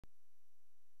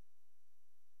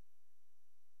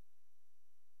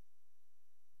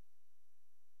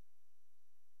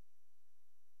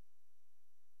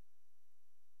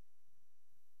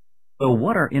So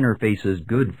what are interfaces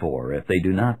good for if they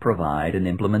do not provide an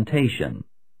implementation?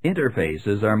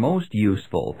 Interfaces are most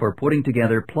useful for putting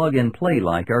together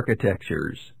plug-and-play-like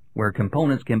architectures, where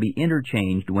components can be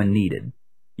interchanged when needed.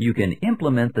 You can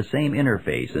implement the same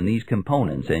interface in these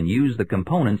components and use the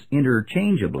components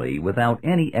interchangeably without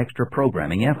any extra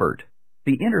programming effort.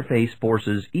 The interface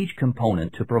forces each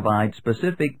component to provide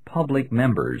specific public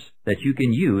members that you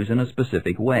can use in a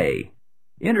specific way.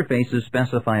 Interfaces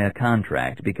specify a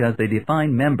contract because they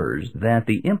define members that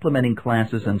the implementing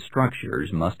classes and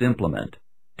structures must implement.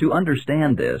 To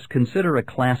understand this, consider a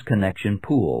class connection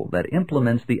pool that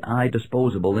implements the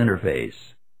iDisposable interface.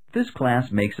 This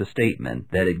class makes a statement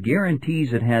that it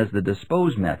guarantees it has the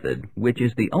dispose method, which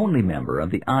is the only member of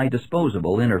the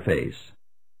iDisposable interface.